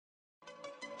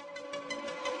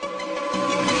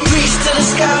the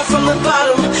sky from the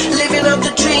bottom, living out the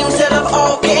dreams that have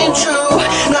all came true.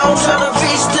 Now I'm trying to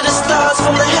reach to the stars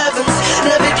from the heavens,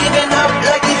 never giving up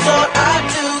like you thought I'd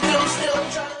do. Though still I'm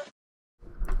trying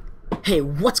to... Hey,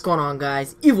 what's going on,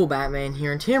 guys? Evil Batman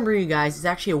here, and today I'm bringing you guys is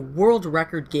actually a world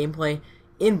record gameplay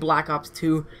in Black Ops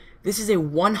 2. This is a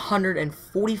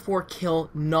 144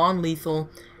 kill non-lethal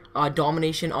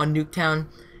domination on Nuketown.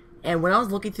 And when I was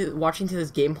watching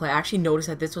this gameplay, I actually noticed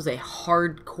that this was a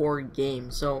hardcore game.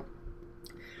 So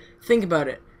think about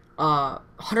it: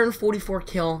 144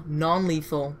 kill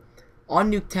non-lethal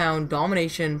on Nuketown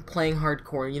domination, playing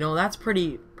hardcore. You know, that's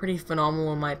pretty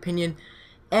phenomenal in my opinion.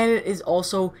 And it is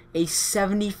also a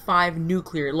 75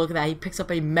 nuclear. Look at that, he picks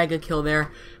up a mega kill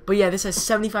there. But yeah, this has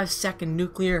 75-second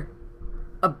nuclear.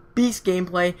 A beast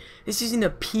gameplay. This is using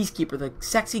the Peacekeeper, the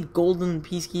sexy golden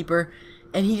Peacekeeper,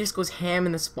 and he just goes ham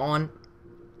in the spawn.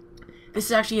 This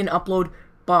is actually an upload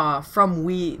from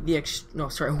Win the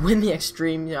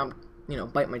Extreme.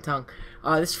 Bite my tongue.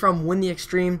 This is from Win the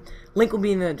Extreme. Link will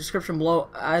be in the description below,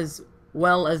 as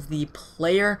well as the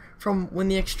player from Win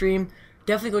the Extreme.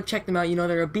 Definitely go check them out. You know,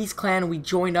 they're a beast clan. We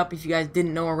joined up if you guys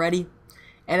didn't know already.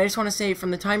 And I just want to say,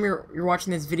 from the time you're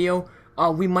watching this video,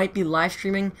 we might be live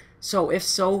streaming. So if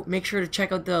so, make sure to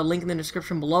check out the link in the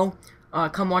description below.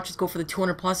 Come watch us go for the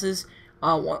 200 pluses.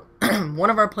 One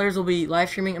of our players will be live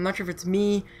streaming. I'm not sure if it's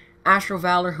me, Astro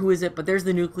Valor, who is it, but there's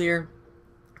the nuclear.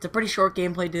 It's a pretty short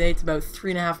gameplay today. It's about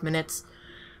 3.5 minutes.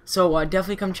 So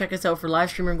definitely come check us out for live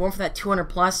streaming. We're going for that 200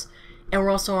 plus, and we're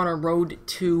also on our road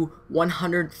to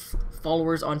 100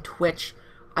 followers on Twitch.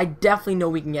 I definitely know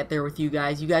we can get there with you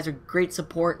guys. You guys are great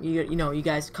support. You know, you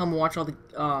guys come and watch all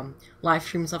the live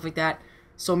stream and stuff like that.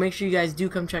 So make sure you guys do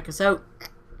come check us out.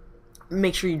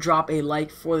 Make sure you drop a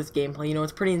like for this gameplay. You know,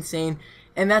 it's pretty insane.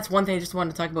 And that's one thing I just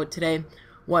wanted to talk about today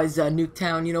was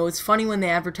Nuketown. You know, it's funny when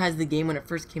they advertised the game when it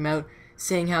first came out,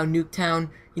 saying how Nuketown,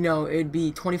 you know, it'd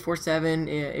be 24/7.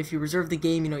 If you reserve the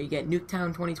game, you know, you get Nuketown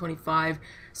 2025,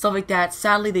 stuff like that.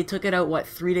 Sadly, they took it out, what,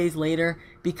 3 days later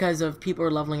because of people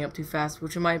are leveling up too fast,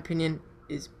 which in my opinion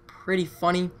is pretty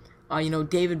funny. You know,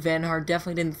 David Van Hart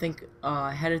definitely didn't think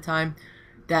ahead of time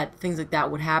that things like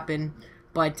that would happen.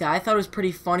 But I thought it was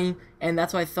pretty funny, and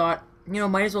that's why I thought, you know,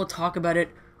 might as well talk about it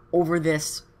over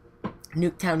this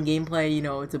Nuketown gameplay. You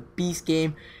know, it's a beast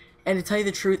game. And to tell you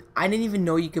the truth, I didn't even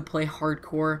know you could play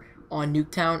hardcore on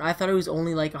Nuketown. I thought it was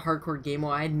only like a hardcore game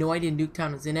mode. I had no idea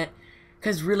Nuketown was in it.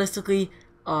 Because realistically,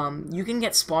 you can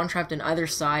get spawn trapped on either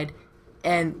side,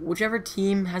 and whichever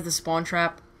team has the spawn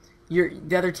trap,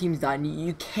 the other team's done.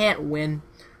 You can't win.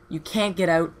 You can't get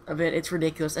out of it. It's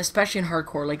ridiculous, especially in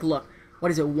hardcore. Like, look,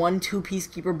 what is it? 1-2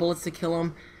 Peacekeeper bullets to kill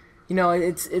him. You know,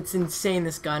 it's insane,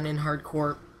 this gun in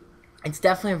hardcore. It's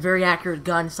definitely a very accurate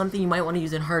gun, something you might want to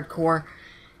use in hardcore.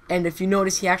 And if you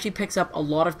notice, he actually picks up a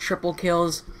lot of triple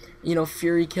kills, you know,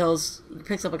 fury kills. He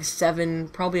picks up like a 7,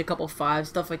 probably a couple 5,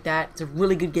 stuff like that. It's a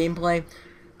really good gameplay.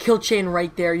 Kill chain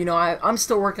right there. You know, I'm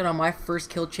still working on my first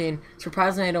kill chain.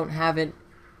 Surprisingly, I don't have it.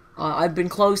 I've been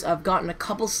close. I've gotten a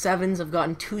couple 7s. I've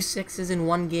gotten 2 6s in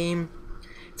one game.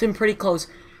 It's been pretty close.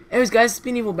 Anyways, guys, it's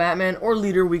been Evil Batman or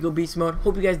Leader Weagle Beast Mode.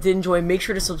 Hope you guys did enjoy. Make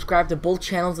sure to subscribe to both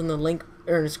channels in the link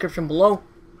or in the description below.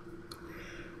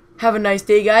 Have a nice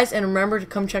day, guys, and remember to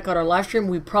come check out our live stream.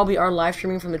 We probably are live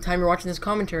streaming from the time you're watching this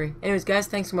commentary. Anyways, guys,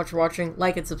 thanks so much for watching.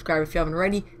 Like and subscribe if you haven't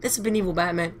already. This has been Evil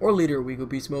Batman or Leader Weagle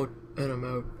Beast Mode, and I'm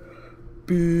out.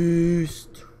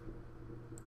 Beast.